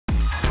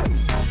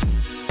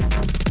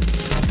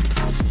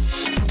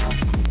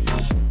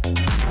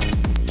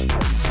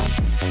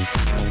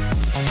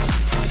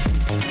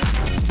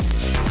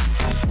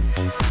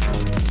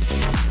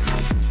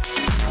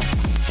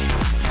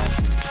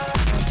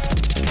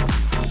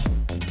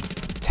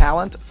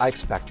Talent, I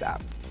expect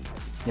that.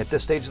 At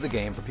this stage of the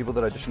game, for people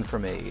that audition for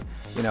me,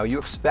 you know, you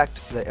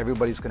expect that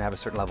everybody's going to have a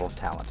certain level of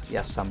talent.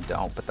 Yes, some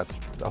don't, but that's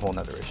a whole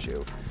nother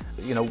issue.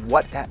 You know,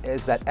 what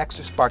is that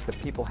extra spark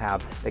that people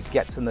have that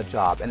gets in the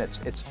job? And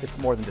it's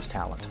more than just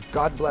talent.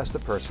 God bless the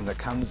person that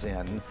comes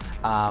in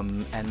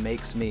and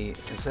makes me,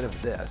 instead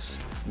of this,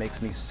 makes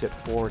me sit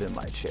forward in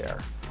my chair.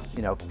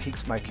 You know,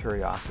 piques my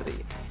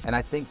curiosity. And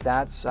I think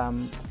that's,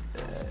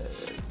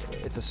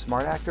 it's a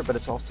smart actor, but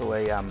it's also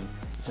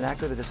it's an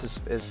actor that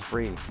just is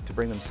free to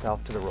bring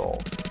themselves to the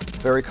role.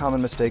 Very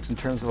common mistakes in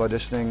terms of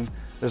auditioning,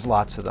 there's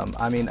lots of them.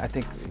 I mean, I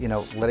think, you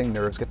know, letting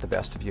nerves get the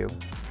best of you,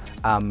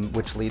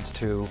 which leads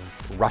to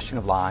rushing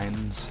of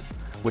lines,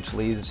 which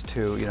leads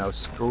to, you know,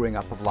 screwing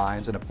up of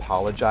lines and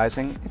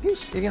apologizing. If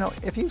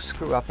you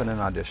screw up in an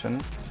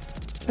audition,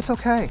 it's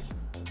okay.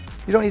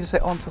 You don't need to say,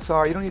 oh, I'm so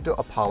sorry. You don't need to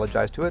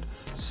apologize to it.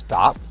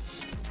 Stop.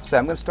 Say,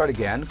 I'm going to start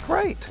again.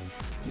 Great.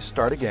 You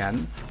start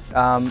again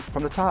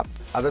from the top.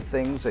 Other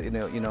things that,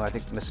 you know, I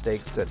think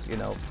mistakes that, you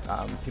know,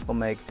 people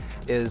make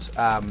is,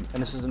 and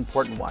this is an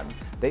important one,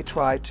 they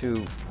try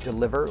to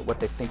deliver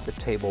what they think the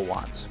table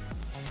wants.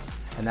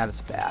 And that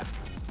is bad.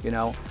 You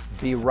know,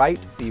 be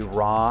right, be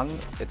wrong,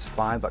 it's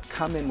fine, but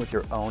come in with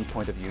your own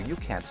point of view. You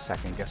can't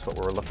second guess what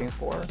we're looking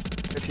for.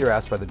 If you're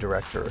asked by the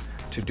director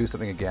to do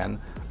something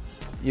again,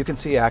 you can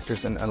see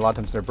actors and a lot of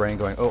times in their brain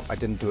going, oh, I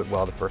didn't do it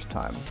well the first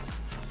time.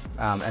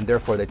 And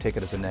therefore they take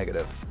it as a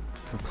negative.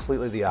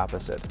 Completely the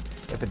opposite.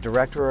 If a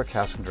director or a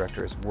casting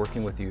director is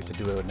working with you to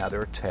do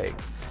another take,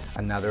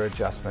 another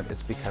adjustment,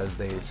 it's because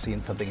they've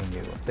seen something in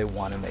you. They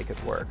want to make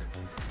it work.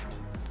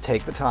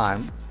 Take the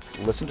time,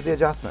 listen to the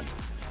adjustment,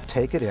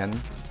 take it in,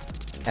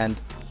 and,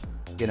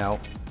 you know,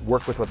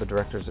 work with what the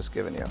director's just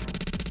given you.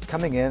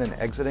 Coming in and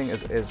exiting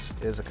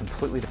is a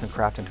completely different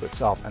craft into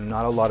itself, and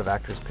not a lot of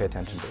actors pay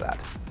attention to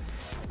that.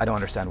 I don't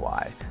understand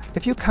why.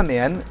 If you come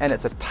in and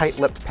it's a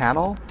tight-lipped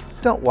panel,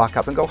 don't walk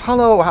up and go,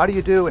 hello, how do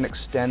you do, and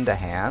extend a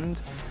hand,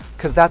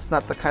 because that's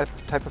not the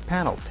type of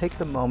panel. Take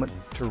the moment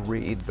to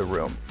read the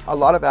room. A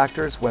lot of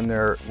actors, when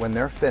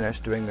they're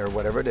finished doing their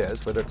whatever it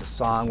is, whether it's a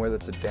song, whether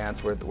it's a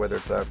dance, whether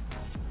it's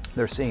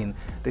their scene,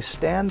 they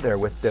stand there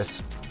with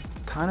this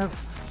kind of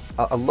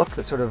a look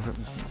that sort of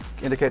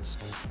indicates,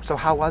 so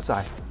how was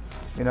I?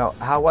 You know,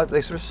 how was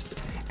they sort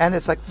of, and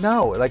it's like,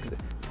 no, like,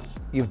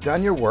 you've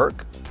done your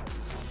work,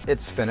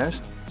 it's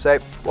finished. Say,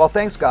 well,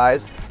 thanks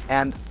guys,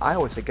 and I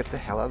always say, get the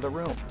hell out of the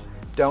room.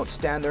 Don't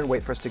stand there and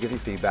wait for us to give you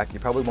feedback. You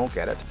probably won't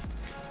get it.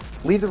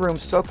 Leave the room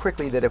so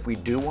quickly that if we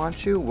do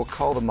want you, we'll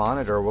call the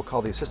monitor, we'll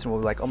call the assistant,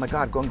 we'll be like, oh my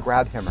God, go and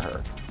grab him or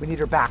her. We need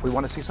her back, we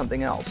want to see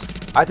something else.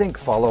 I think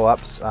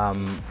follow-ups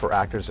for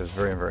actors is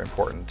very, very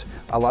important.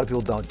 A lot of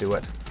people don't do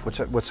it,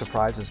 which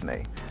surprises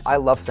me. I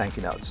love thank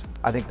you notes.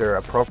 I think they're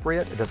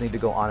appropriate. It doesn't need to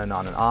go on and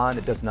on and on.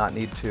 It does not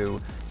need to,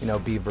 you know,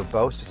 be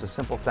verbose, just a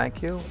simple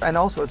thank you. And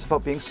also it's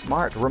about being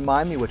smart.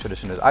 Remind me which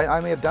audition it is. I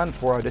may have done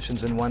 4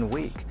 auditions in 1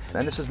 week.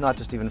 And this is not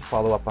just even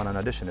follow up on an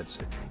audition. It's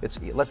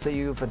let's say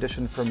you've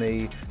auditioned for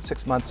me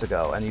 6 months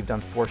ago and you've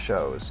done 4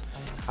 shows.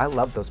 I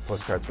love those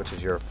postcards, which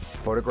is your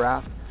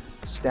photograph,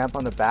 stamp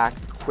on the back,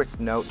 quick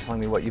note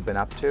telling me what you've been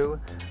up to.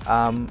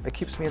 It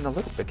keeps me in the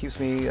loop. It keeps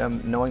me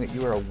knowing that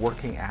you are a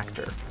working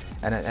actor.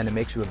 And it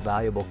makes you a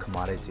valuable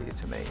commodity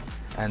to me.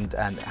 And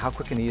how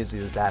quick and easy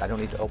is that? I don't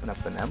need to open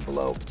up an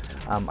envelope.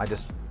 I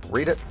just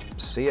read it,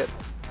 see it,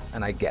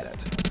 and I get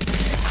it.